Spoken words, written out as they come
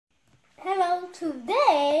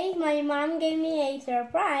Today my mom gave me a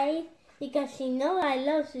surprise because she knows I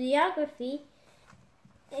love geography.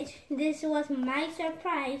 This was my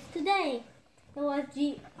surprise today. It was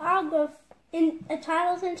geography in a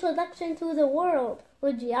child's introduction to the world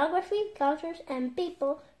with geography, cultures, and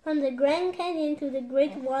people from the Grand Canyon to the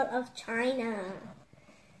Great Wall of China.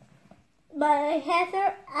 By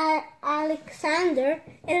Heather Alexander,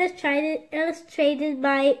 illustrated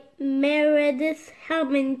by Meredith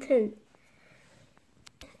Hamilton.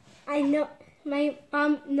 I know my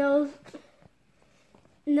mom knows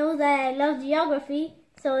that I love geography,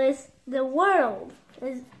 so it's the world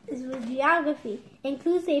is with geography.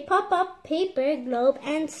 Includes a pop-up, paper, globe,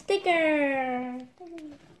 and sticker.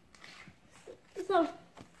 So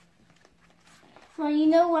you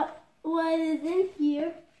know what is in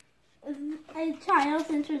here? A child's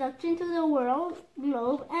introduction to the world,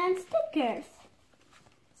 globe, and stickers.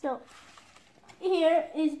 So here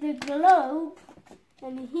is the globe,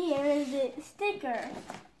 and here is the sticker.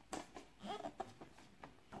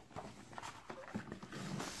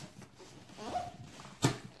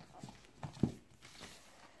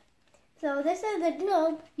 So this is the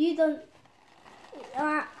globe. You don't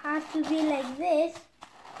have to be like this,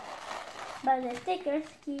 but the stickers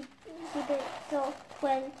keep it so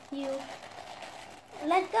when you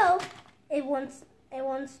let go, it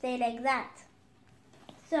won't stay like that.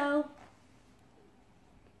 So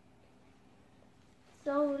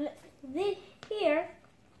this here,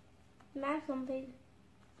 map something,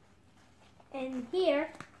 and here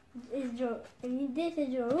is this is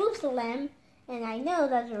Jerusalem, and I know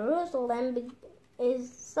that Jerusalem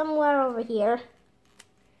is somewhere over here.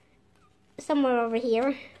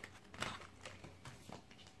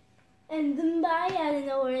 And Dubai, I don't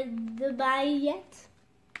know where Dubai yet,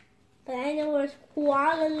 but I know where's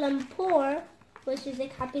Kuala Lumpur, which is the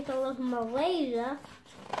capital of Malaysia.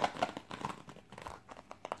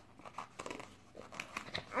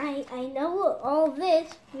 I know all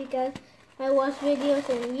this because I watch videos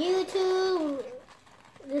on YouTube,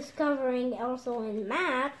 discovering also in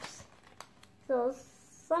maps. So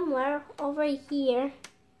somewhere over here.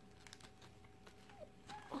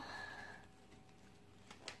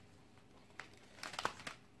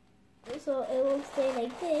 So it will stay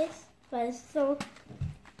like this, but so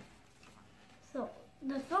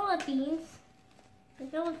the Philippines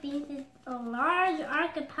is a large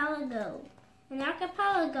archipelago. An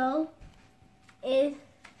archipelago is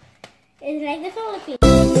like the Philippines.